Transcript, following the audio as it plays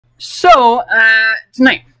So,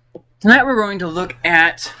 tonight we're going to look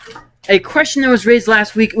at a question that was raised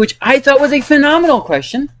last week, which I thought was a phenomenal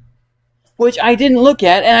question, which I didn't look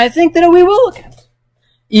at, and I think that we will look at.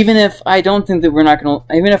 Even if I don't think that we're not going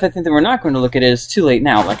to, even if I think that we're not going to look at it, it's too late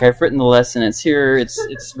now. Like, I've written the lesson, it's here,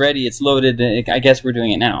 it's ready, it's loaded, I guess we're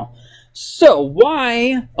doing it now. So,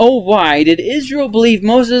 why, oh why, did Israel believe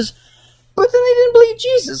Moses, but then they didn't believe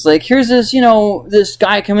Jesus? Like, here's this, this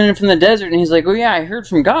guy coming in from the desert, and he's like, oh yeah, I heard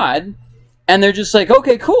from God. And they're just like,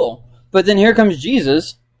 okay, cool. But then here comes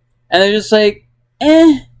Jesus, and they're just like,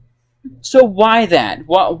 So why that?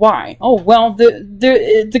 Why? Oh, well,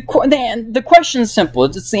 the question's simple.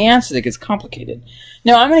 It's the answer that gets complicated.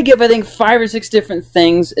 Now, I'm going to give, I think, 5 or 6 different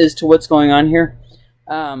things as to what's going on here.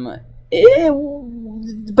 But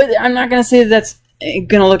I'm not going to say that's going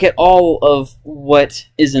to look at all of what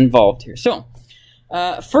is involved here. So,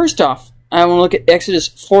 first off, I want to look at Exodus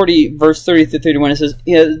 40, verse 30 through 31. It says,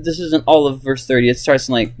 this isn't all of verse 30. It starts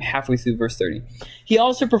in like halfway through verse 30. He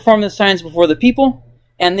also performed the signs before the people,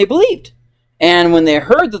 and they believed. And when they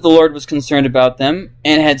heard that the Lord was concerned about them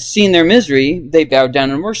and had seen their misery, they bowed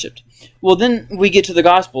down and worshipped. Well, then we get to the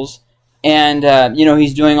Gospels, and,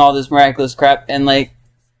 he's doing all this miraculous crap, and, like,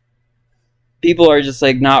 people are just,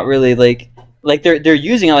 like, not really, like they're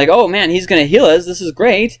using it like, oh, man, he's going to heal us. This is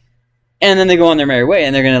great. And then they go on their merry way,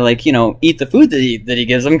 and they're going to, like, eat the food that he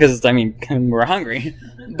gives them because, we're hungry.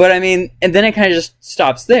 But, and then it kind of just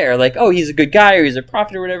stops there. Like, oh, he's a good guy, or he's a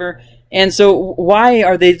prophet, or whatever. And so why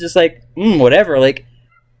are they just like, whatever? Like,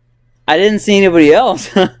 I didn't see anybody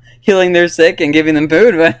else healing their sick and giving them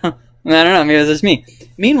food, but I don't know, maybe it was just me.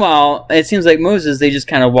 Meanwhile, it seems like Moses, they just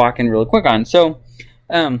kind of walk in real quick on. So,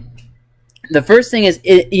 the first thing is,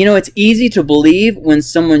 it's easy to believe when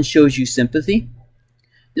someone shows you sympathy.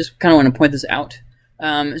 Just kind of want to point this out.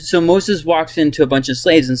 So Moses walks into a bunch of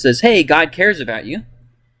slaves and says, hey, God cares about you.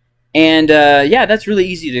 And, yeah, that's really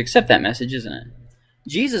easy to accept that message, isn't it?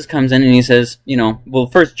 Jesus comes in and he says,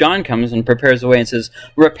 first John comes and prepares the way and says,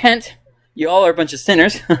 repent, you all are a bunch of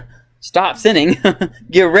sinners, stop sinning,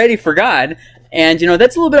 get ready for God. And,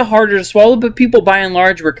 that's a little bit harder to swallow, but people by and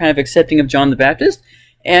large were kind of accepting of John the Baptist,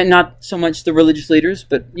 and not so much the religious leaders,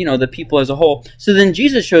 but, the people as a whole. So then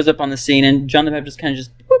Jesus shows up on the scene, and John the Baptist kind of just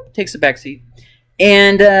takes the back seat.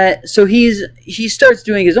 And so he starts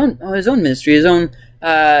doing his own ministry, his own,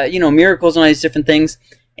 miracles and all these different things.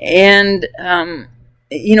 And,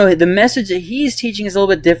 the message that he's teaching is a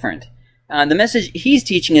little bit different. The message he's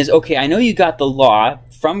teaching is, okay, I know you got the law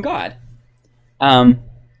from God.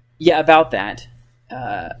 Yeah, about that.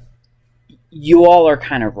 You all are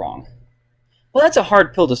kind of wrong. Well, that's a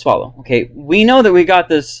hard pill to swallow. Okay, we know that we got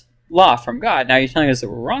this law from God. Now you're telling us that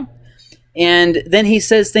we're wrong? And then he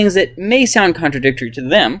says things that may sound contradictory to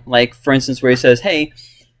them. Like, for instance, where he says, hey,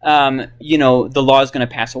 the law is going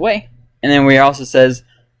to pass away. And then where he also says,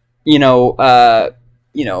 don't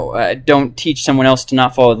teach someone else to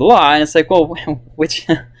not follow the law. And it's like, well, which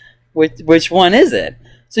one is it?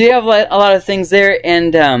 So you have a lot of things there,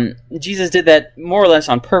 and Jesus did that more or less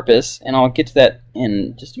on purpose, and I'll get to that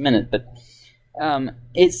in just a minute. But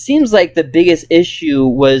it seems like the biggest issue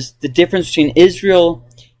was the difference between Israel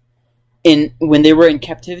when they were in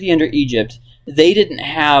captivity under Egypt. They didn't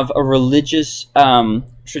have a religious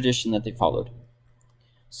tradition that they followed.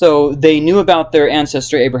 So they knew about their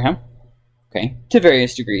ancestor Abraham. Okay, to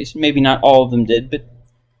various degrees. Maybe not all of them did, but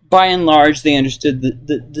by and large they understood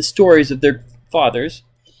the stories of their fathers.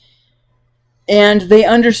 And they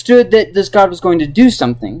understood that this God was going to do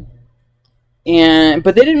something.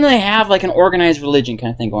 But they didn't really have like an organized religion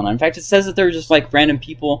kind of thing going on. In fact, it says that they were just like random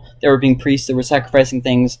people that were being priests, that were sacrificing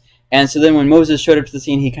things. And so then when Moses showed up to the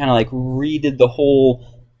scene, he kind of like redid the whole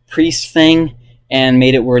priest thing and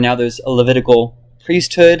made it where now there's a Levitical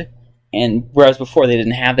priesthood. And whereas before they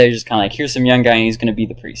didn't have that, just kind of like, here's some young guy and he's going to be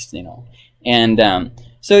the priest, And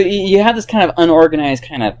so you have this kind of unorganized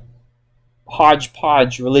kind of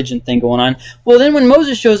hodgepodge religion thing going on. Well, then when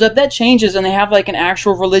Moses shows up, that changes, and they have like an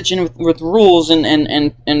actual religion with rules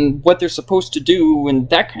and what they're supposed to do and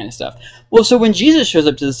that kind of stuff. Well, so when Jesus shows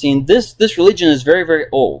up to the scene, this religion is very, very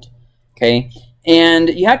old, okay? And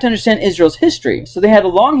you have to understand Israel's history. So they had a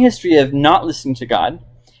long history of not listening to God.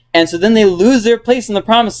 And so then they lose their place in the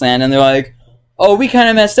Promised Land, and they're like, oh, we kind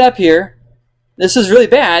of messed up here. This is really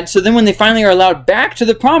bad. So then when they finally are allowed back to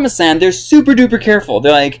the Promised Land, they're super duper careful.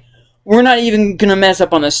 They're like, we're not even going to mess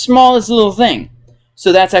up on the smallest little thing.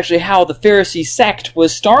 So that's actually how the Pharisee sect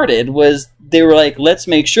was started, was they were like, let's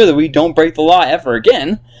make sure that we don't break the law ever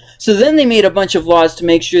again. So then they made a bunch of laws to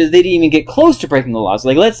make sure that they didn't even get close to breaking the laws.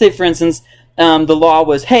 Like, let's say, for instance, the law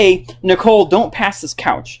was, hey, Nicole, don't pass this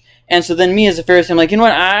couch. And so then me as a Pharisee, I'm like, you know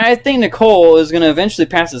what? I think Nicole is going to eventually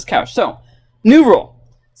pass this couch. So, new rule.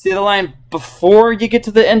 See the line before you get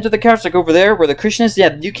to the end of the couch, like over there where the Christian is?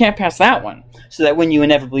 Yeah, you can't pass that one. So that when you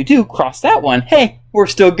inevitably do cross that one, hey, we're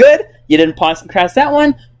still good. You didn't cross that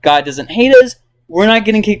one. God doesn't hate us. We're not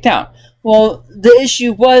getting kicked out. Well, the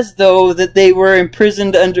issue was, though, that they were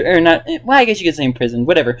imprisoned under, or not, well, I guess you could say imprisoned,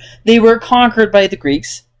 whatever. They were conquered by the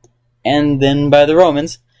Greeks, and then by the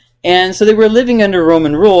Romans. And so they were living under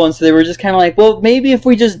Roman rule, and so they were just kind of like, well, maybe if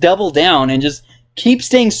we just double down and just keep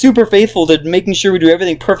staying super faithful to making sure we do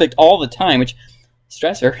everything perfect all the time, which,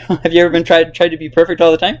 stressor. Have you ever been tried to be perfect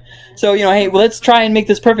all the time? So, you know, hey, well, let's try and make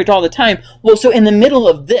this perfect all the time. Well, so in the middle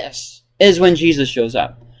of this is when Jesus shows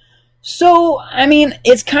up. So, I mean,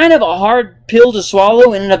 it's kind of a hard pill to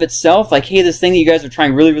swallow in and of itself. Like, hey, this thing that you guys are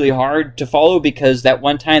trying really, really hard to follow because that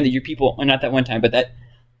one time that your people, or not that one time, but that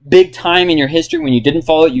big time in your history when you didn't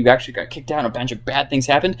follow it, you actually got kicked out and a bunch of bad things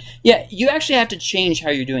happened. Yeah, you actually have to change how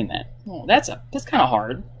you're doing that. Well, that's kind of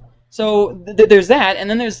hard. So there's that, and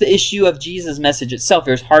then there's the issue of Jesus' message itself.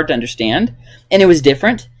 It was hard to understand, and it was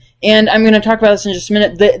different. And I'm going to talk about this in just a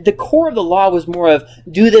minute. The core of the law was more of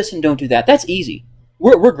do this and don't do that. That's easy.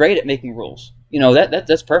 We're great at making rules. You know,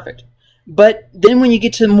 that's perfect. But then when you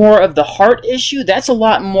get to more of the heart issue, that's a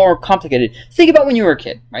lot more complicated. Think about when you were a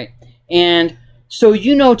kid, right? And so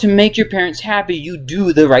you know to make your parents happy, you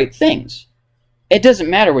do the right things. It doesn't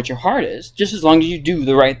matter what your heart is, just as long as you do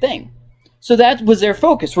the right thing. So that was their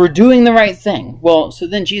focus. We're doing the right thing. Well, so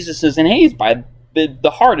then Jesus says, and hey,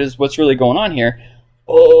 the heart is what's really going on here.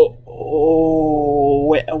 Well,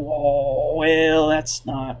 that's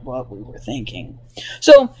not what we were thinking.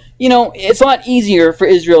 So, you know, it's a lot easier for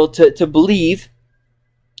Israel to believe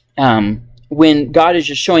when God is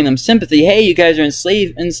just showing them sympathy. Hey, you guys are in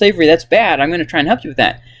slavery. That's bad. I'm going to try and help you with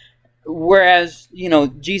that. Whereas, you know,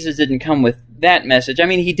 Jesus didn't come with that message. I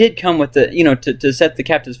mean, he did come with the, you know, to set the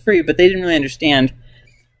captives free, but they didn't really understand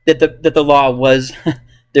that the law was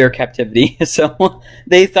their captivity. So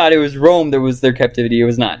they thought it was Rome that was their captivity. It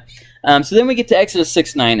was not. So then we get to Exodus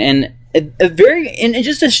 6:9, and in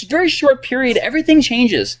just a very short period, everything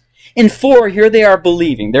changes. In 4, here they are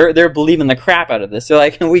believing. They're believing the crap out of this. They're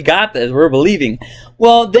like, we got this. We're believing.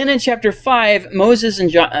 Well, then in chapter 5, Moses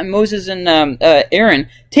and Aaron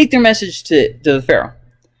take their message to the Pharaoh.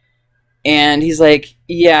 And he's like,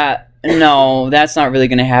 yeah, no, that's not really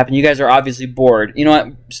going to happen. You guys are obviously bored. You know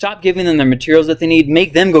what? Stop giving them the materials that they need.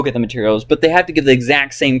 Make them go get the materials. But they have to give the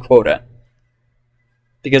exact same quota.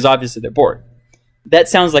 Because obviously they're bored. That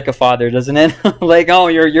sounds like a father, doesn't it? Like, oh,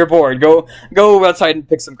 you're bored. Go outside and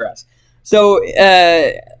pick some grass. So,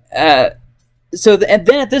 and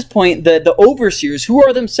then at this point, the overseers, who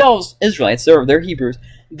are themselves Israelites, they're Hebrews,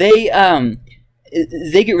 they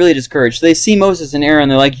get really discouraged. They see Moses and Aaron,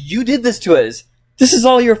 they're like, you did this to us. This is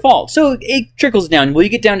all your fault. So it trickles down. Well, you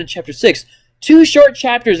get down to chapter 6, 2 short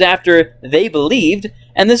chapters after they believed,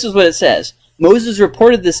 and this is what it says. Moses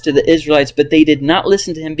reported this to the Israelites, but they did not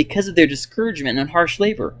listen to him because of their discouragement and harsh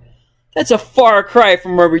labor. That's a far cry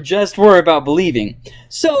from where we just were about believing.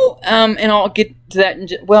 So, and I'll get to that in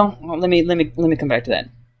well, let me come back to that.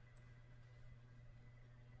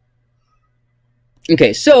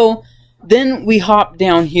 Okay, so then we hop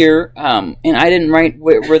down here, and I didn't write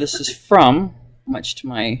where this is from, much to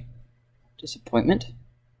my disappointment.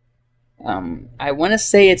 I want to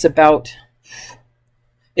say it's about.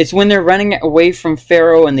 It's when they're running away from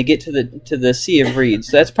Pharaoh and they get to the Sea of Reeds.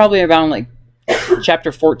 So that's probably around like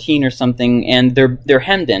chapter 14 or something, and they're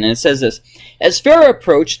hemmed in. And it says this: as Pharaoh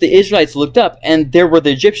approached, the Israelites looked up, and there were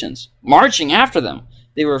the Egyptians marching after them.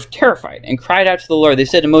 They were terrified and cried out to the Lord. They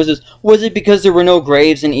said to Moses, "Was it because there were no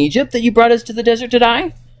graves in Egypt that you brought us to the desert to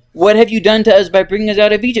die? What have you done to us by bringing us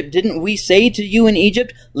out of Egypt? Didn't we say to you in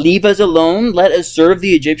Egypt, 'Leave us alone, let us serve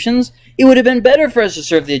the Egyptians'? It would have been better for us to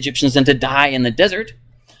serve the Egyptians than to die in the desert."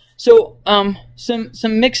 So,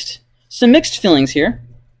 some mixed feelings here.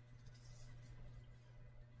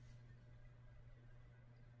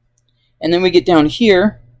 And then we get down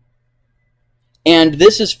here, and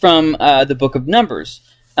this is from the book of Numbers.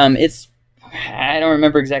 I don't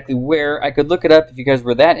remember exactly where. I could look it up if you guys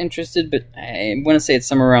were that interested, but I want to say it's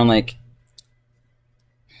somewhere around like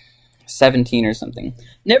 17 or something.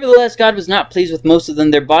 Nevertheless, God was not pleased with most of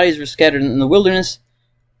them. Their bodies were scattered in the wilderness.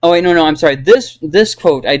 Oh, wait, no, I'm sorry. This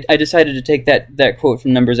quote, I decided to take that quote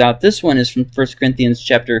from Numbers out. This one is from 1 Corinthians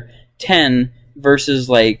chapter 10, verses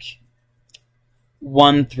like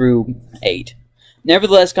 1 through 8.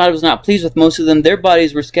 Nevertheless, God was not pleased with most of them. Their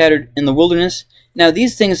bodies were scattered in the wilderness. Now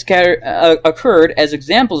these things occurred as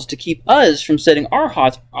examples to keep us from setting our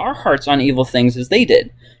hearts on evil things as they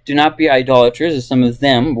did. Do not be idolaters, as some of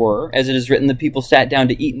them were. As it is written, the people sat down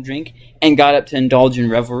to eat and drink, and got up to indulge in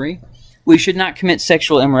revelry. We should not commit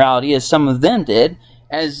sexual immorality, as some of them did.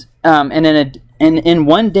 And in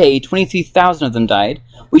one day, 23,000 of them died.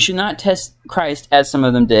 We should not test Christ, as some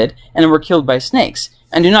of them did, and were killed by snakes.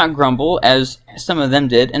 And do not grumble, as some of them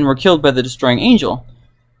did, and were killed by the destroying angel.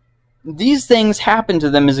 These things happened to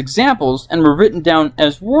them as examples, and were written down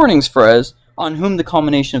as warnings for us, on whom the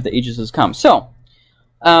culmination of the ages has come. So,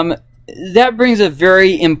 that brings a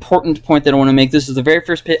very important point that I want to make. This is the very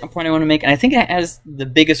first point I want to make, and I think it has the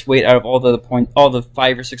biggest weight out of all the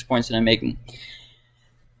 5 or 6 points that I'm making.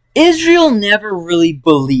 Israel never really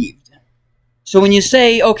believed. So when you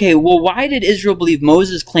say, okay, well, why did Israel believe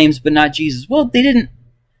Moses' claims but not Jesus? Well, they didn't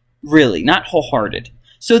really, not wholehearted.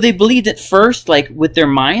 So they believed at first, like, with their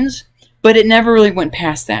minds, but it never really went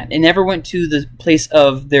past that. It never went to the place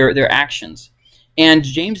of their actions. And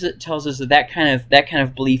James tells us that that kind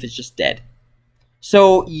of belief is just dead.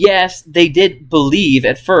 So yes, they did believe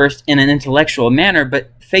at first in an intellectual manner,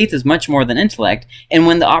 but faith is much more than intellect. And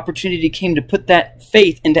when the opportunity came to put that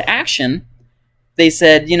faith into action, they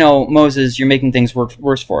said, you know, Moses, you're making things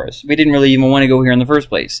worse for us. We didn't really even want to go here in the first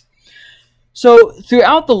place. So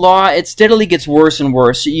throughout the law, it steadily gets worse and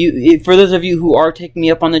worse. For those of you who are taking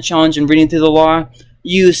me up on the challenge and reading through the law,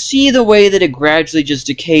 you see the way that it gradually just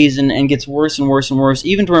decays and gets worse and worse and worse,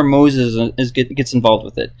 even to where Moses gets involved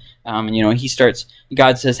with it. And you know,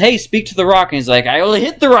 God says, "Hey, speak to the rock," and he's like, "I only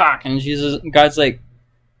hit the rock," and God's like,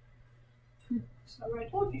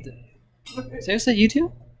 "Seriously, you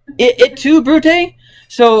too? It too, Brute?"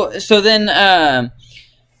 So then.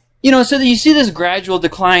 So you see this gradual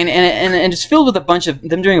decline, and it's filled with a bunch of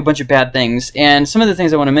them doing a bunch of bad things. And some of the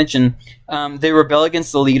things I want to mention, they rebel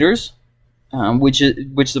against the leaders, which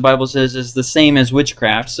the Bible says is the same as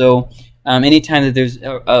witchcraft. So anytime that there's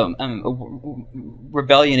a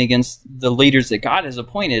rebellion against the leaders that God has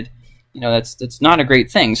appointed, you know, that's not a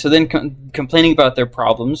great thing. So then complaining about their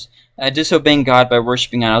problems, disobeying God by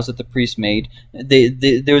worshiping idols that the priests made,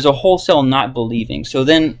 there was a wholesale not believing. So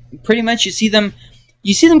then pretty much you see them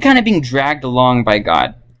kind of being dragged along by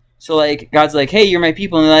God. So, like, God's like, "Hey, you're my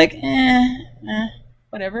people," and they're like,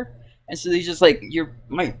 whatever. And so he's just like, "You're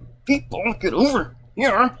my people, get over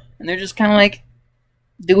here." And they're just kind of like,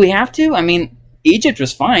 "Do we have to? I mean, Egypt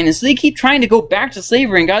was fine." And so they keep trying to go back to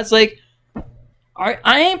slavery, and God's like,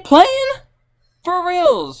 I ain't playing for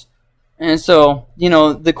reals. And so, you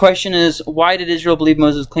know, the question is, why did Israel believe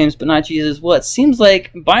Moses' claims but not Jesus? Well, it seems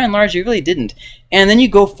like, by and large, they really didn't. And then you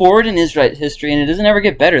go forward in Israelite history, and it doesn't ever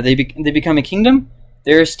get better. They become a kingdom,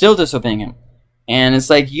 they're still disobeying him. And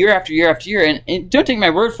it's like year after year after year. And don't take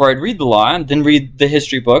my word for it. Read the law, and then read the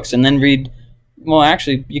history books, and then read... Well,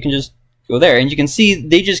 actually, you can just go there. And you can see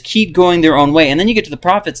they just keep going their own way. And then you get to the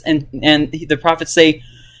prophets, and the prophets say,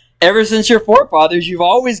 "Ever since your forefathers, you've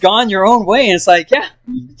always gone your own way." And it's like, yeah,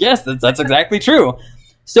 yes, that's exactly true.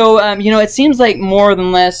 So, you know, it seems like more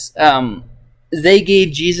than less, they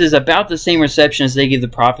gave Jesus about the same reception as they gave the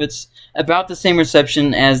prophets, about the same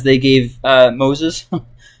reception as they gave Moses.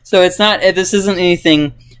 So this isn't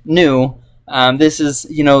anything new. This is,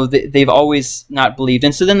 you know, they've always not believed.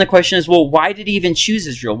 And so then the question is, well, why did he even choose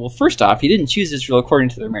Israel? Well, first off, he didn't choose Israel according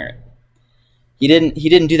to their merit. He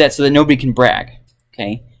didn't do that so that nobody can brag.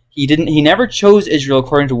 Okay? He never chose Israel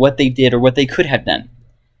according to what they did or what they could have done.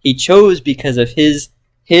 He chose because of his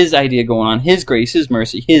idea going on, his grace, his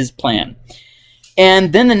mercy, his plan.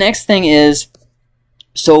 And then the next thing is,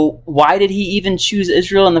 so why did he even choose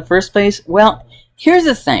Israel in the first place? Well, here's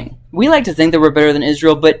the thing. We like to think that we're better than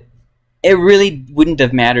Israel, but it really wouldn't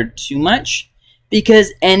have mattered too much,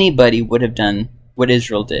 because anybody would have done what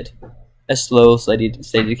Israel did. A slow, steady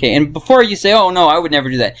decay. And before you say, "Oh, no, I would never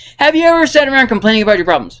do that," have you ever sat around complaining about your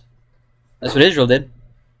problems? That's what Israel did.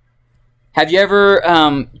 Have you ever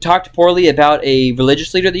talked poorly about a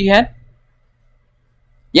religious leader that you had?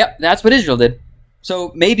 Yep, that's what Israel did.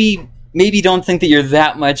 So maybe don't think that you're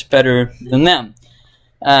that much better than them.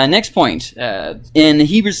 Next point. In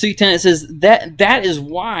Hebrews 3:10 it says, that is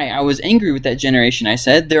why I was angry with that generation. I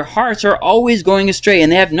said, their hearts are always going astray,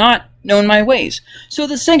 and they have not known my ways. So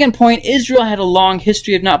the second point, Israel had a long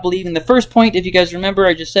history of not believing. The first point, if you guys remember,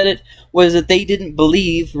 I just said it, was that they didn't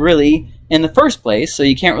believe, really, in the first place. So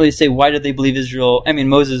you can't really say, why did they believe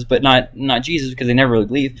Moses, but not Jesus, because they never really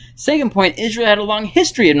believed. Second point, Israel had a long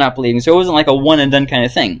history of not believing, so it wasn't like a one-and-done kind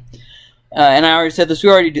of thing. And I already said this,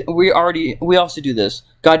 we also do this.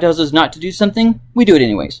 God tells us not to do something, we do it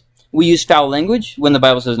anyways. We use foul language when the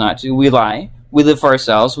Bible says not to. We lie. we live for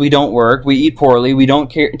ourselves, we don't work, we eat poorly, we don't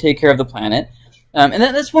take care of the planet. And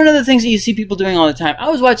that's one of the things that you see people doing all the time. I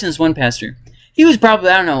was watching this one pastor. He was probably,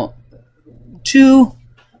 I don't know,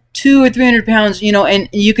 200 or 300 pounds, you know, and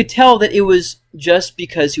you could tell that it was just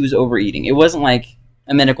because he was overeating. It wasn't like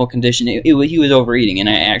a medical condition. He was overeating, and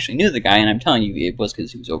I actually knew the guy, and I'm telling you, it was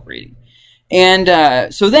because he was overeating.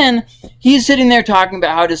 And so then he's sitting there talking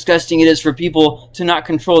about how disgusting it is for people to not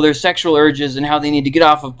control their sexual urges and how they need to get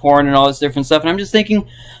off of porn and all this different stuff. And I'm just thinking,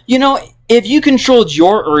 you know, if you controlled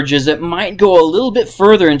your urges, it might go a little bit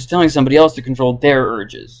further into telling somebody else to control their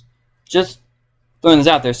urges. Just throwing this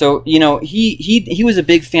out there. So, you know, he was a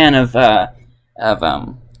big fan of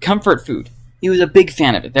comfort food. He was a big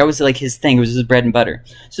fan of it. That was like his thing. It was his bread and butter.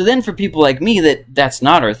 So then for people like me, that's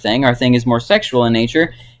not our thing. Our thing is more sexual in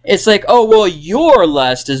nature. It's like, oh, well, your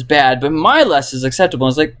lust is bad, but my lust is acceptable.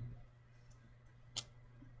 It's like,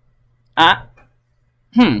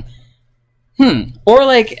 Or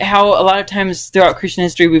like how a lot of times throughout Christian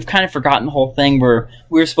history, we've kind of forgotten the whole thing where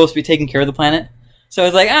we're supposed to be taking care of the planet. So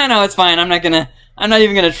it's like, no, it's fine. I'm not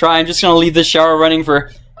even gonna try. I'm just gonna leave the shower running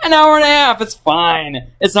for an hour and a half. It's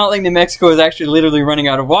fine. It's not like New Mexico is actually literally running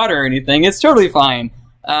out of water or anything. It's totally fine.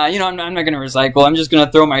 You know, I'm not going to recycle. I'm just going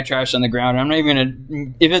to throw my trash on the ground. I'm not even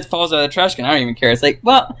going to, if it falls out of the trash can, I don't even care. It's like,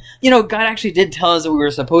 well, you know, God actually did tell us that we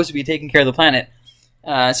were supposed to be taking care of the planet.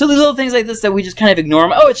 So the little things like this that we just kind of ignore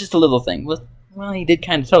them. Oh, it's just a little thing. Well, he did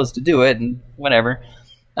kind of tell us to do it and whatever.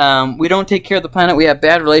 We don't take care of the planet. We have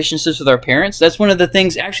bad relationships with our parents. That's one of the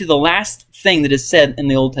things, actually the last thing that is said in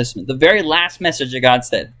the Old Testament. The very last message that God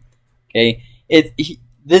said. Okay?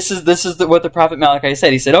 This is what the prophet Malachi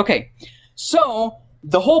said. He said, okay, so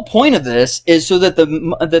the whole point of this is so that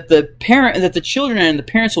the children and the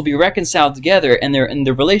parents will be reconciled together and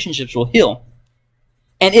their relationships will heal.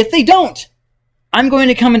 And if they don't, I'm going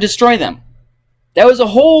to come and destroy them. That was the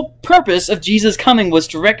whole purpose of Jesus coming, was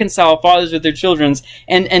to reconcile fathers with their children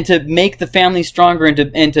and to make the family stronger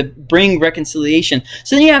and to bring reconciliation.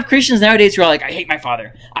 So then you have Christians nowadays who are like, I hate my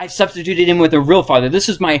father. I've substituted him with a real father. This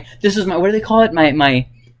is my what do they call it? My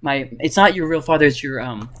it's not your real father, it's your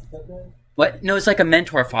what? No, it's like a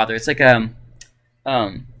mentor father. It's like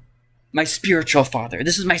my spiritual father.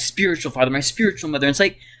 This is my spiritual father, my spiritual mother. And it's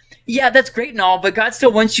like, yeah, that's great and all, but God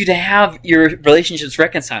still wants you to have your relationships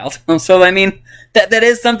reconciled. So, I mean, that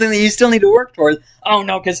is something that you still need to work towards. Oh,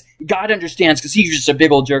 no, because God understands, because he's just a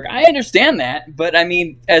big old jerk. I understand that, but, I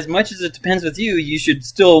mean, as much as it depends with you, you should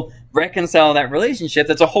still reconcile that relationship.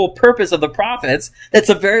 That's a whole purpose of the prophets. That's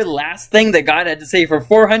the very last thing that God had to say for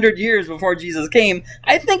 400 years before Jesus came.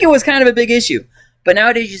 I think it was kind of a big issue. But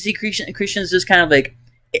nowadays, you see Christians just kind of like,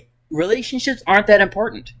 relationships aren't that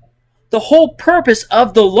important. The whole purpose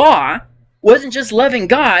of the law wasn't just loving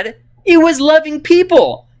God, it was loving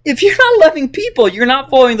people. If you're not loving people, you're not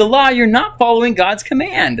following the law, you're not following God's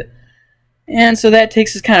command. And so that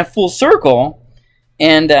takes us kind of full circle.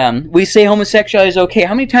 And we say homosexuality is okay.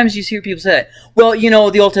 How many times do you hear people say that? Well, you know,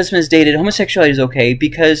 the Old Testament is dated. Homosexuality is okay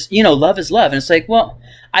because, you know, love is love. And it's like, well,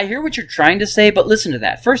 I hear what you're trying to say, but listen to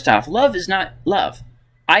that. First off, love is not love.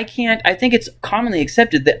 I think it's commonly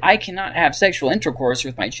accepted that I cannot have sexual intercourse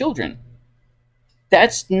with my children.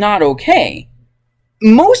 That's not okay.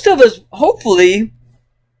 Most of us, hopefully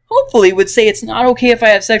would say it's not okay if I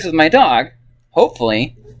have sex with my dog.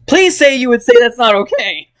 Hopefully. Please say you would say that's not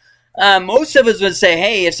okay. Most of us would say,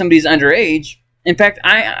 hey, if somebody's underage. In fact,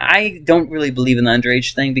 I don't really believe in the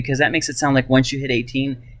underage thing because that makes it sound like once you hit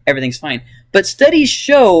 18, everything's fine. But studies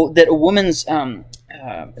show that a woman's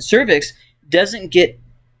cervix doesn't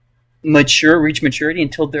reach maturity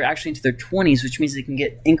until they're actually into their 20s, which means they can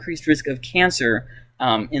get increased risk of cancer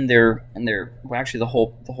in their well, actually the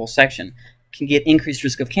whole section can get increased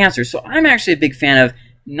risk of cancer. So I'm actually a big fan of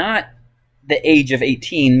not the age of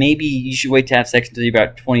 18. Maybe you should wait to have sex until you're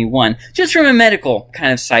about 21, just from a medical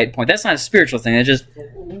kind of side point. That's not a spiritual thing. It's just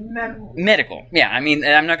medical. Yeah, I mean,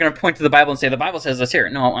 I'm not going to point to the Bible and say the Bible says this here.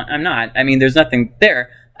 No, I'm not. I mean, there's nothing there.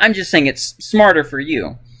 I'm just saying it's smarter for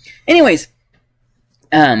you. Anyways,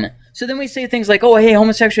 so then we say things like, oh, hey,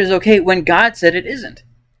 homosexuality is okay, when God said it isn't.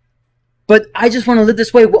 But I just want to live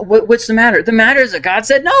this way. What's the matter? The matter is that God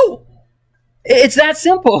said no. It's that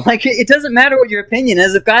simple. Like, it doesn't matter what your opinion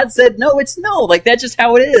is. If God said no, it's no. Like, that's just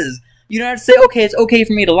how it is. You don't have to say, okay, it's okay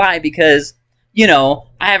for me to lie because, you know,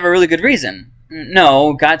 I have a really good reason.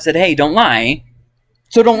 No, God said, hey, don't lie.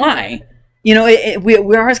 So don't lie. You know, we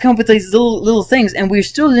always come up with these little things, and we're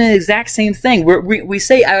still doing the exact same thing. We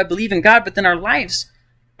say, I believe in God, but then our lives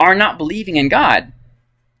are not believing in God.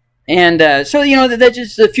 And so, that's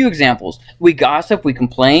just a few examples. We gossip, we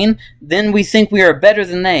complain, then we think we are better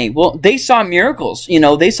than they. Well, they saw miracles.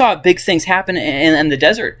 They saw big things happen in the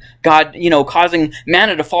desert. God, causing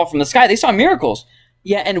manna to fall from the sky. They saw miracles.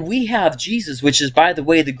 Yeah, and we have Jesus, which is, by the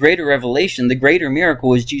way, the greater revelation, the greater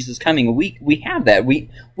miracle is Jesus coming. We have that. We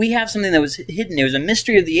have something that was hidden. It was a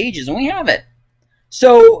mystery of the ages, and we have it.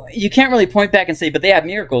 So you can't really point back and say, but they have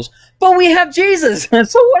miracles. But we have Jesus. So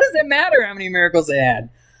what does it matter how many miracles they had?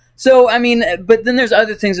 So, but then there's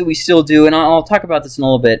other things that we still do, and I'll talk about this in a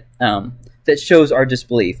little bit, that shows our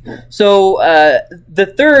disbelief. So the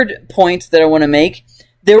third point that I want to make,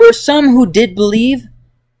 there were some who did believe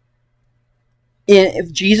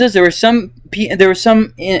in Jesus. There were some,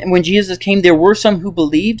 when Jesus came, there were some who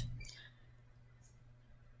believed.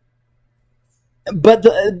 But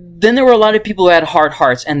then there were a lot of people who had hard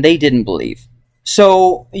hearts, and they didn't believe.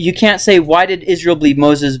 So you can't say, why did Israel believe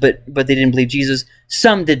Moses, but they didn't believe Jesus?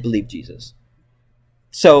 Some did believe Jesus.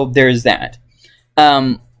 So there's that.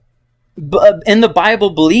 But in the Bible,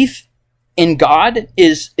 belief in God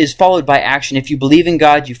is followed by action. If you believe in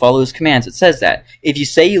God, you follow His commands. It says that. If you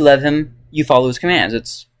say you love Him, you follow His commands.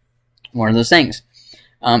 It's one of those things.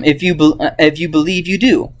 If you believe, you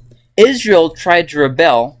do. Israel tried to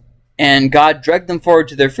rebel, and God dragged them forward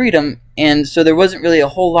to their freedom, and so there wasn't really a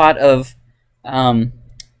whole lot of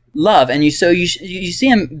love. And you see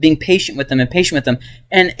Him being patient with them,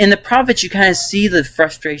 and in the prophets you kind of see the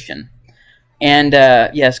frustration. And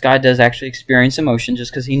yes, God does actually experience emotion.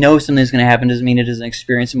 Just because He knows something's going to happen doesn't mean He doesn't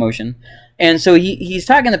experience emotion. And so he's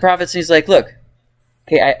talking to the prophets, and He's like, look,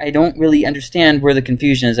 okay, I don't really understand where the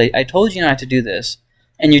confusion is. I told you not to do this,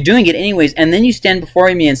 and you're doing it anyways, and then you stand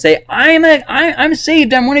before me and say, I'm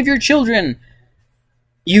saved, I'm one of your children.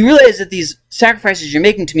 You realize that these sacrifices you're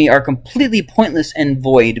making to me are completely pointless and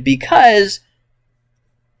void because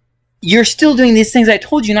you're still doing these things I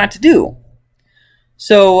told you not to do.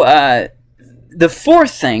 So the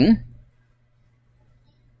fourth thing,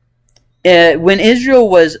 when Israel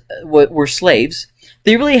were slaves,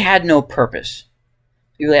 they really had no purpose.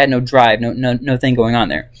 They really had no drive, no thing going on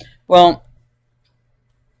there. Well,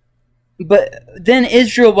 but then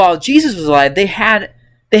Israel, while Jesus was alive, they had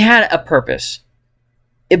a purpose.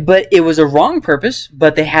 But it was a wrong purpose,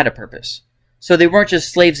 but they had a purpose. So they weren't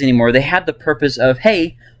just slaves anymore. They had the purpose of,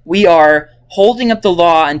 hey, we are holding up the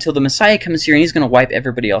law until the Messiah comes here and He's going to wipe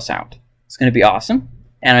everybody else out. It's going to be awesome,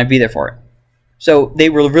 and I'd be there for it. So they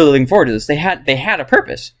were really looking forward to this. They had a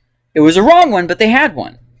purpose. It was a wrong one, but they had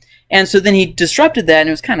one. And so then He disrupted that, and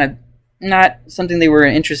it was kind of not something they were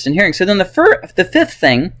interested in hearing. So then the fifth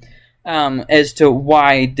thing, as to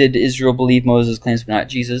why did Israel believe Moses' claims but not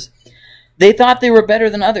Jesus, they thought they were better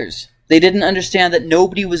than others. They didn't understand that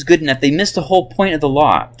nobody was good enough. They missed the whole point of the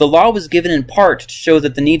law. The law was given in part to show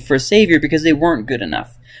that the need for a Savior because they weren't good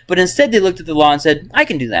enough. But instead they looked at the law and said, I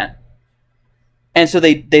can do that. And so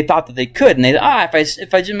they thought that they could. And they thought,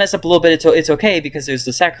 if I just mess up a little bit, it's okay because there's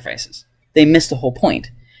the sacrifices. They missed the whole point.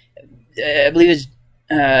 I believe it's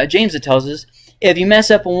James that tells us, if you mess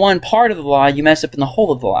up in one part of the law, you mess up in the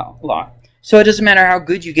whole of the law. So it doesn't matter how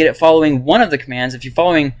good you get at following one of the commands. If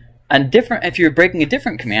you're breaking a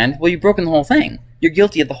different command, well, you've broken the whole thing. You're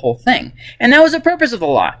guilty of the whole thing. And that was the purpose of the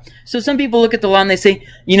law. So some people look at the law and they say,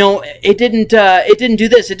 it didn't do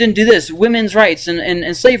this, it didn't do this, women's rights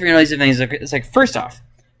and slavery and all these things. It's like, first off,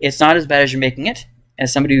 it's not as bad as you're making it.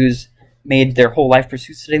 As somebody who's made their whole life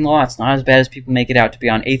pursue studying the law, it's not as bad as people make it out to be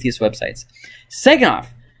on atheist websites. Second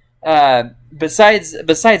off, besides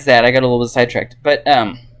that, I got a little bit sidetracked, but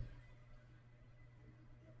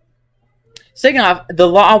second off, the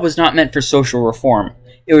law was not meant for social reform.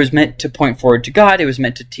 It was meant to point forward to God. It was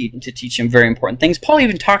meant to teach Him very important things. Paul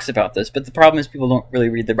even talks about this, but the problem is people don't really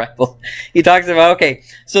read the Bible. He talks about, okay,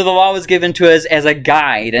 so the law was given to us as a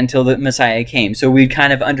guide until the Messiah came. So we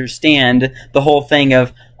kind of understand the whole thing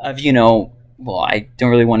of well, I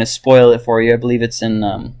don't really want to spoil it for you. I believe it's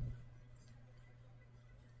in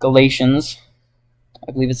Galatians.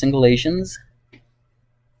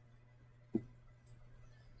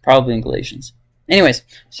 Probably in Galatians. Anyways,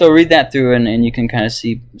 so read that through, and you can kind of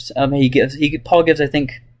see. Paul gives, I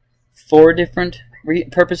think, 4 different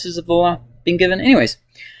purposes of the law being given. Anyways,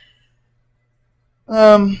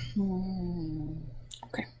 okay.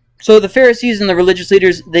 So the Pharisees and the religious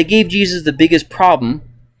leaders, they gave Jesus the biggest problem,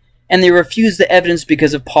 and they refused the evidence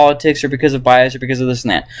because of politics or because of bias or because of this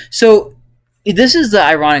and that. So this is the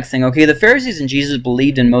ironic thing. Okay, the Pharisees and Jesus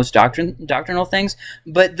believed in most doctrinal things,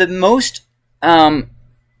 but the most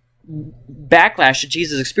backlash that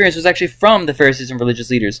Jesus experienced was actually from the Pharisees and religious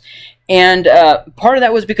leaders. And part of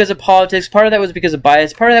that was because of politics, part of that was because of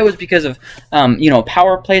bias, part of that was because of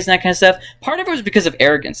power plays and that kind of stuff. Part of it was because of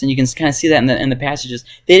arrogance, and you can kind of see that in the passages.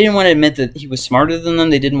 They didn't want to admit that he was smarter than them.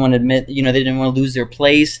 They didn't want to admit, they didn't want to lose their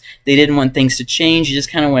place. They didn't want things to change. They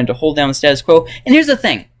just kind of wanted to hold down the status quo. And here's the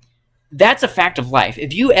thing. That's a fact of life.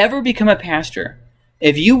 If you ever become a pastor,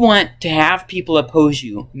 if you want to have people oppose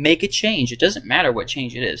you, make a change. It doesn't matter what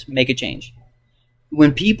change it is. Make a change.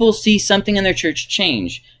 When people see something in their church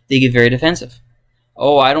change, they get very defensive.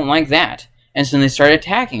 Oh, I don't like that. And so then they start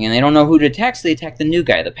attacking, and they don't know who to attack, so they attack the new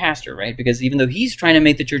guy, the pastor, right? Because even though he's trying to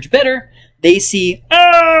make the church better, they see,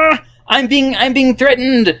 I'm being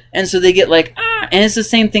threatened, and so they get like, and it's the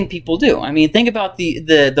same thing people do. I mean, think about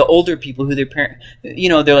the older people who their parents,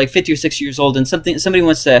 they're like 50 or 60 years old, and somebody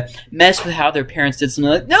wants to mess with how their parents did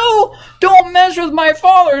something. Like, no, don't mess with my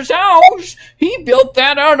father's house. He built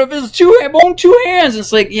that out of his own two hands.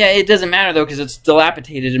 It's like, yeah, it doesn't matter though because it's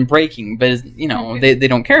dilapidated and breaking. But they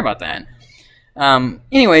don't care about that.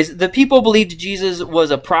 Anyways, the people believed Jesus was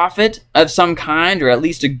a prophet of some kind, or at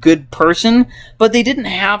least a good person, but they didn't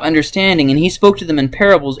have understanding, and he spoke to them in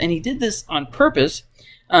parables, and he did this on purpose,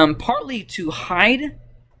 partly to hide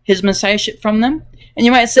his messiahship from them. And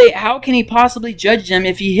you might say, how can he possibly judge them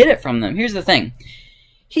if he hid it from them? Here's the thing.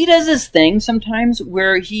 He does this thing sometimes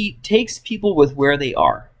where he takes people with where they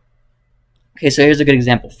are. Okay, so here's a good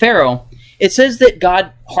example. Pharaoh, it says that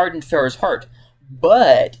God hardened Pharaoh's heart,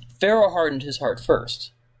 but Pharaoh hardened his heart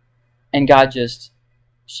first, and God just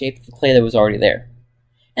shaped the clay that was already there.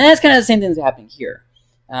 And that's kind of the same thing that's happening here.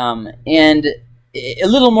 And a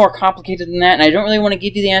little more complicated than that, and I don't really want to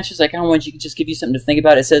give you the answers. I kind of want to just give you something to think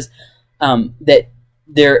about. It says that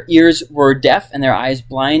their ears were deaf and their eyes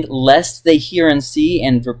blind, lest they hear and see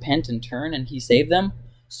and repent and turn, and he saved them.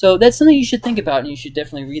 So that's something you should think about, and you should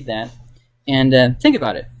definitely read that and think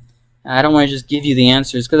about it. I don't want to just give you the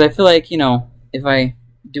answers, because I feel like, if I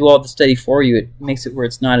do all the study for you, it makes it where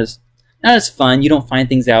it's not as fun. You don't find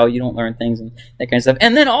things out, you don't learn things and that kind of stuff.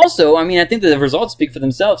 And then also, I mean, I think the results speak for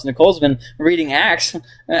themselves. Nicole's been reading Acts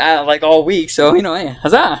like all week, so hey,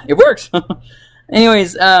 huzzah, it works.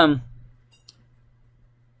 Anyways,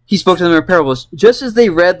 he spoke to them in parables. Just as they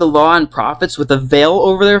read the law and prophets with a veil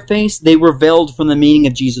over their face, they were veiled from the meaning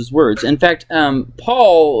of Jesus' words. In fact,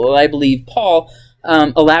 Paul elaborates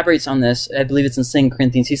on this. I believe it's in 2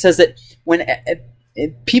 Corinthians. He says that when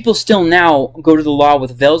people still now go to the law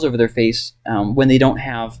with veils over their face when they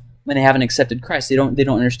haven't accepted Christ. They don't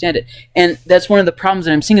understand it. And that's one of the problems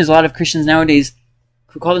that I'm seeing is a lot of Christians nowadays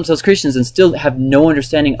who call themselves Christians and still have no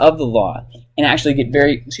understanding of the law and actually get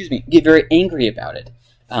very angry about it.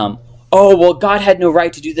 Oh, well, God had no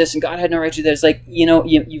right to do this and God had no right to do that. It's like,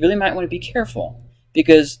 you really might want to be careful,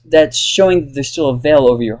 because that's showing that there's still a veil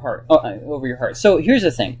over your heart. So here's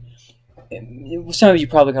the thing. Some of you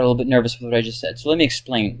probably got a little bit nervous with what I just said, so let me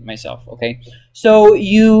explain myself, okay? So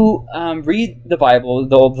you read the Bible,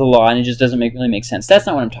 the law, and it just doesn't really make sense. That's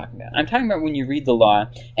not what I'm talking about. I'm talking about when you read the law,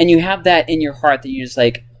 and you have that in your heart that you just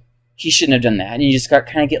like, he shouldn't have done that, and you just got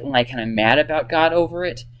kind of getting like kind of mad about God over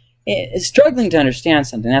it. It's struggling to understand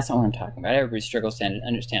something. That's not what I'm talking about. Everybody struggles to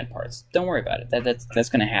understand parts. Don't worry about it. That's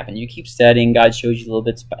going to happen. You keep studying. God shows you little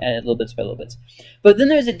bits by little bits. But then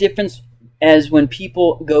there's a difference as when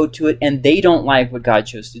people go to it and they don't like what God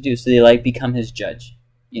chose to do, so they become his judge.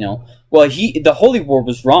 Well, the Holy War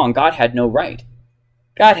was wrong. God had no right.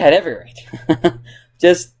 God had every right.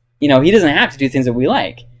 Just he doesn't have to do things that we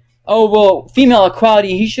like. Oh well, female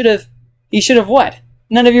equality. He should have what?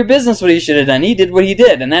 None of your business what he should have done. He did what he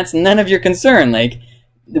did, and that's none of your concern. Like,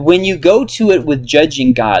 when you go to it with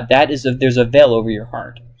judging God, there's a veil over your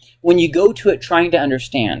heart. When you go to it trying to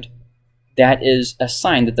understand, that is a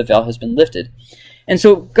sign that the veil has been lifted. And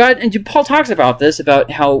so Paul talks about this,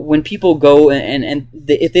 about how when people go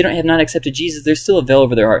if they have not accepted Jesus, there's still a veil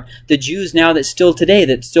over their heart. The Jews now that still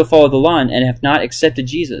follow the law and have not accepted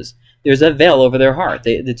Jesus, there's a veil over their heart.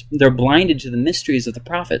 They're blinded to the mysteries of the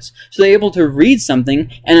prophets. So they're able to read something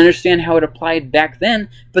and understand how it applied back then,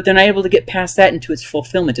 but they're not able to get past that into its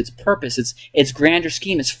fulfillment, its purpose, its grander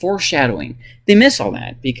scheme, its foreshadowing. They miss all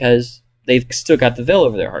that because they've still got the veil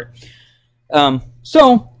over their heart.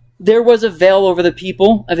 So there was a veil over the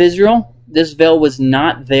people of Israel. This veil was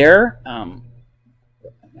not there.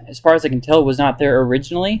 As far as I can tell, it was not there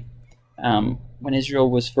originally. When Israel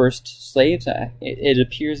was first slaves, it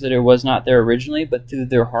appears that it was not there originally, but through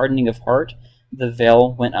their hardening of heart, the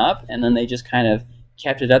veil went up, and then they just kind of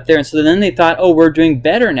kept it up there. And so then they thought, oh, we're doing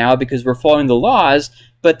better now because we're following the laws,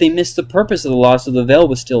 but they missed the purpose of the law, so the veil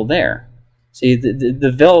was still there. See,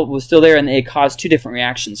 the veil was still there, and it caused two different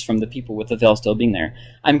reactions from the people with the veil still being there.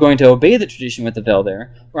 I'm going to obey the tradition with the veil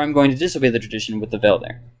there, or I'm going to disobey the tradition with the veil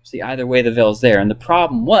there. See, either way, the veil is there, and the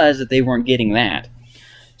problem was that they weren't getting that.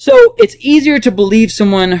 So it's easier to believe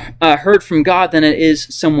someone heard from God than it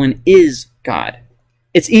is someone is God.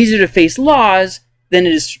 It's easier to face laws than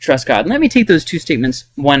it is to trust God. And let me take those two statements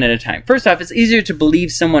one at a time. First off, it's easier to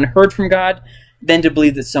believe someone heard from God than to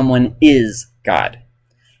believe that someone is God.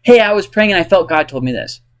 Hey, I was praying and I felt God told me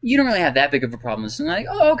this. You don't really have that big of a problem. It's like,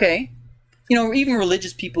 oh, okay. You know, even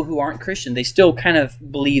religious people who aren't Christian, they still kind of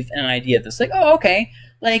believe in an idea that's like, oh, okay.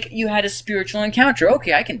 Like, you had a spiritual encounter.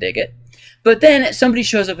 Okay, I can dig it. But then somebody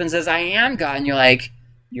shows up and says, I am God, and you're like,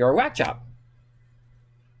 you're a whack job.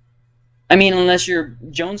 I mean, unless you're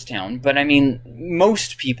Jonestown, but I mean,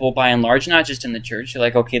 most people, by and large, not just in the church, you're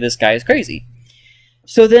like, okay, this guy is crazy.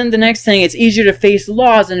 So then the next thing, it's easier to face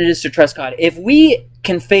laws than it is to trust God. If we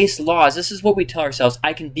can face laws, this is what we tell ourselves,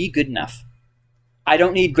 I can be good enough. I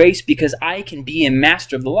don't need grace because I can be a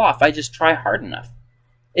master of the law if I just try hard enough.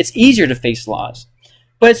 It's easier to face laws.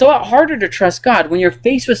 But it's a lot harder to trust God. When you're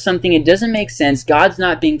faced with something, it doesn't make sense, God's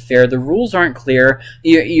not being fair, the rules aren't clear,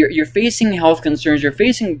 you're facing health concerns, you're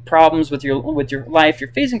facing problems with your life,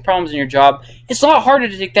 you're facing problems in your job, it's a lot harder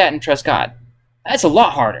to take that and trust God. That's a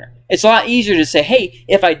lot harder. It's a lot easier to say, hey,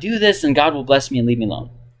 if I do this, then God will bless me and leave me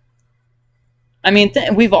alone. I mean,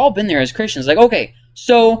 we've all been there as Christians. Like, okay,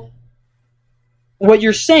 so what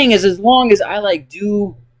you're saying is as long as I'm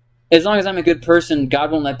a good person,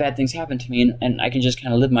 God won't let bad things happen to me, and I can just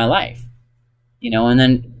kind of live my life. You know, and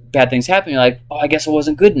then bad things happen, you're like, oh, I guess I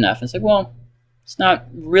wasn't good enough. And it's like, well, it's not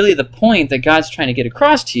really the point that God's trying to get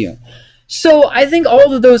across to you. So I think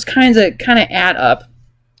all of those kind of add up,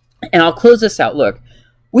 and I'll close this out. Look,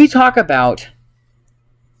 we talk about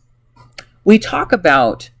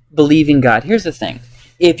believing God. Here's the thing.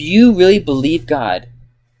 If you really believe God,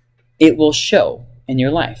 it will show in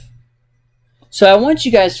your life. So I want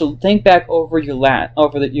you guys to think back over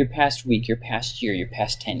your past week, your past year, your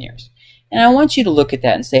past 10 years. And I want you to look at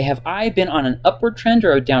that and say, have I been on an upward trend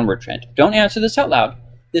or a downward trend? Don't answer this out loud.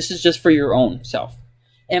 This is just for your own self.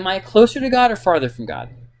 Am I closer to God or farther from God?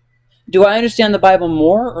 Do I understand the Bible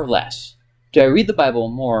more or less? Do I read the Bible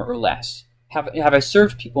more or less? Have I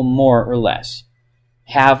served people more or less?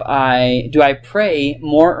 Do I pray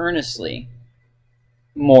more earnestly,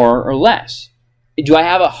 more or less? Do I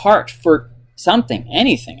have a heart for something,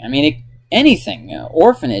 anything? I mean, anything.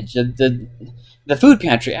 Orphanage, the food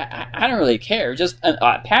pantry. I don't really care. Just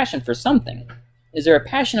a passion for something. Is there a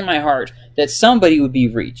passion in my heart that somebody would be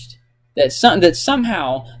reached? That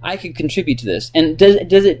somehow I could contribute to this? And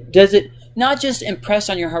does it not just impress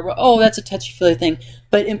on your heart, oh, that's a touchy-feely thing,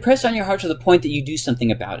 but impress on your heart to the point that you do something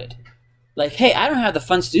about it. Like, hey, I don't have the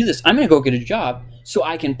funds to do this. I'm going to go get a job so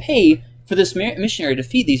I can pay for this missionary to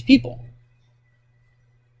feed these people.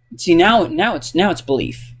 See, now it's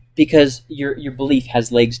belief, because your belief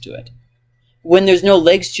has legs to it. When there's no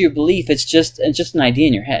legs to your belief, it's just an idea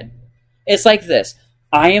in your head. It's like this.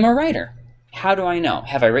 I am a writer. How do I know?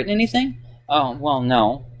 Have I written anything? Oh, well,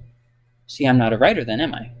 no. See, I'm not a writer then,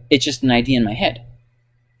 am I? It's just an idea in my head.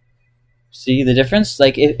 See the difference?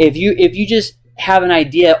 Like, if you just have an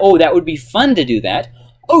idea, oh, that would be fun to do that.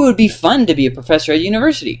 Oh, it would be fun to be a professor at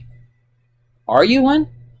university. Are you one?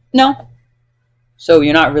 No. So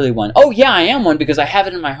you're not really one. Oh, yeah, I am one because I have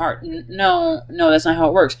it in my heart. No, that's not how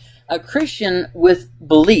it works. A Christian with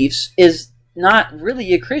beliefs is not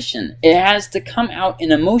really a Christian. It has to come out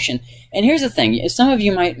in emotion. And here's the thing. Some of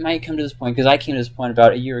you might come to this point, because I came to this point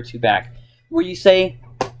about a year or two back, where you say,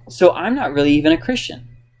 so I'm not really even a Christian.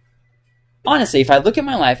 Honestly, if I look at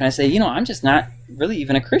my life and I say, I'm just not really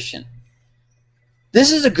even a Christian.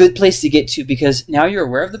 This is a good place to get to, because now you're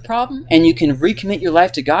aware of the problem and you can recommit your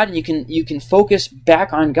life to God, and you can focus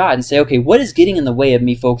back on God and say, okay, what is getting in the way of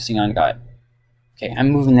me focusing on God? Okay, I'm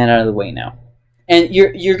moving that out of the way now. And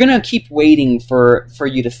you're going to keep waiting for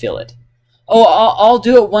you to feel it. Oh, I'll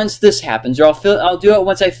do it once this happens, or I'll do it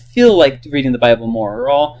once I feel like reading the Bible more,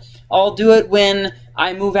 or I'll do it when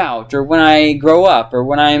I move out, or when I grow up, or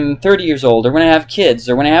when I'm 30 years old, or when I have kids,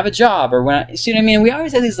 or when I have a job, or when I... See what I mean? We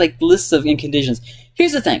always have these lists of conditions.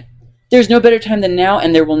 Here's the thing. There's no better time than now,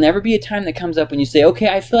 and there will never be a time that comes up when you say, okay,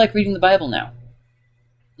 I feel like reading the Bible now.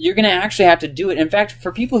 You're going to actually have to do it. In fact,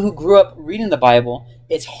 for people who grew up reading the Bible,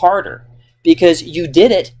 it's harder, because you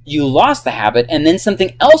did it, you lost the habit, and then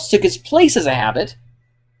something else took its place as a habit,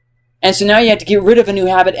 and so now you have to get rid of a new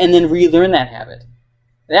habit and then relearn that habit.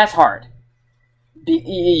 That's hard.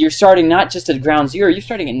 You're starting not just at ground zero, you're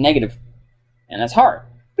starting at negative, and that's hard.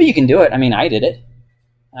 But you can do it. I mean, I did it.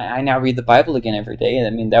 I now read the Bible again every day, and I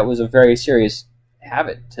mean, that was a very serious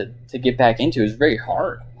habit to get back into. It was very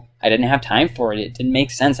hard. I didn't have time for it. It didn't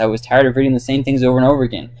make sense. I was tired of reading the same things over and over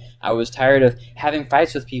again. I was tired of having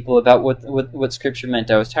fights with people about what Scripture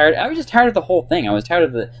meant. I was just tired of the whole thing. I was tired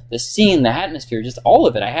of the scene, the atmosphere, just all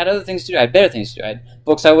of it. I had other things to do. I had better things to do. I had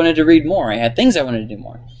books I wanted to read more. I had things I wanted to do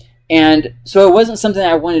more. And so it wasn't something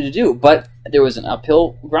I wanted to do, but there was an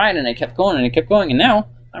uphill grind, and I kept going, and I kept going, and now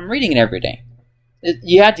I'm reading it every day.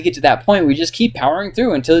 You have to get to that point where you just keep powering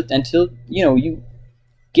through until you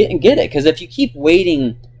get it. Because if you keep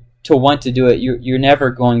waiting to want to do it, you're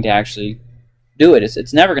never going to actually do it.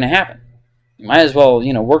 It's never going to happen. You might as well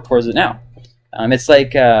work towards it now. It's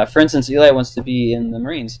like for instance, Eli wants to be in the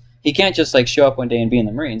Marines. He can't just show up one day and be in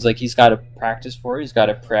the Marines. He's got to practice for it. He's got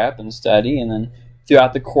to prep and study, and then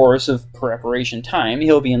throughout the course of preparation time,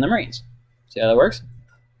 he'll be in the Marines. See how that works?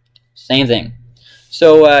 Same thing.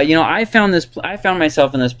 So I found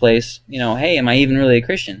myself in this place. Hey, am I even really a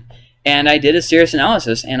Christian? And I did a serious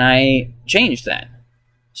analysis, and I changed that.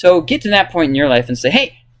 So get to that point in your life and say,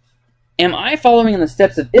 hey, am I following in the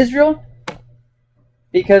steps of Israel?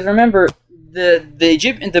 Because remember,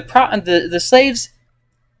 the slaves,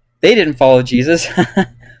 they didn't follow Jesus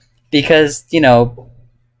because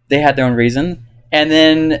they had their own reason. And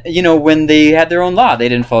then when they had their own law, they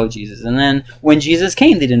didn't follow Jesus. And then when Jesus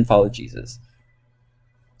came, they didn't follow Jesus.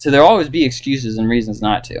 So there'll always be excuses and reasons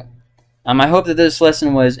not to. I hope that this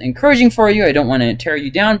lesson was encouraging for you. I don't want to tear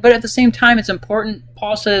you down, but at the same time, it's important.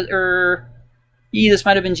 Paul says, this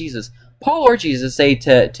might have been Jesus. Paul or Jesus say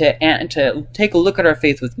to take a look at our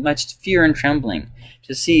faith with much fear and trembling,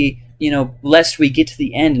 to see, lest we get to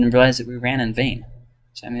the end and realize that we ran in vain.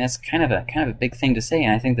 So that's kind of a big thing to say,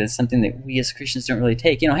 and I think that's something that we as Christians don't really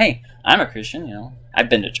take. Hey, I'm a Christian. I've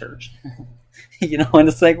been to church. And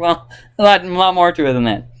it's well, a lot more to it than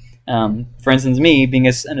that. For instance, me being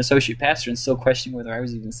an associate pastor and still questioning whether I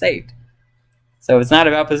was even saved. So it's not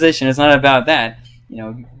about position. It's not about that.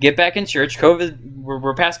 Get back in church.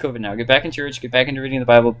 We're past COVID now. Get back in church. Get back into reading the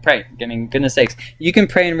Bible. Pray. Goodness sakes, you can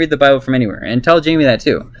pray and read the Bible from anywhere. And tell Jamie that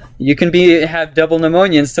too. You can have double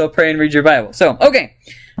pneumonia and still pray and read your Bible. So okay,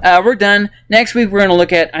 we're done. Next week we're going to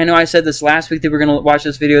look at. I know I said this last week that we're going to watch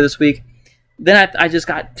this video this week. Then I just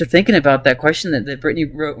got to thinking about that question that Brittany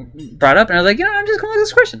brought up, and I was like, I'm just going to look at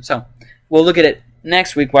this question. So we'll look at it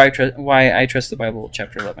next week. Why I trust the Bible,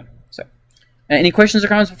 chapter 11. So, any questions or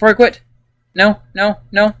comments before I quit? No.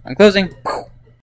 I'm closing.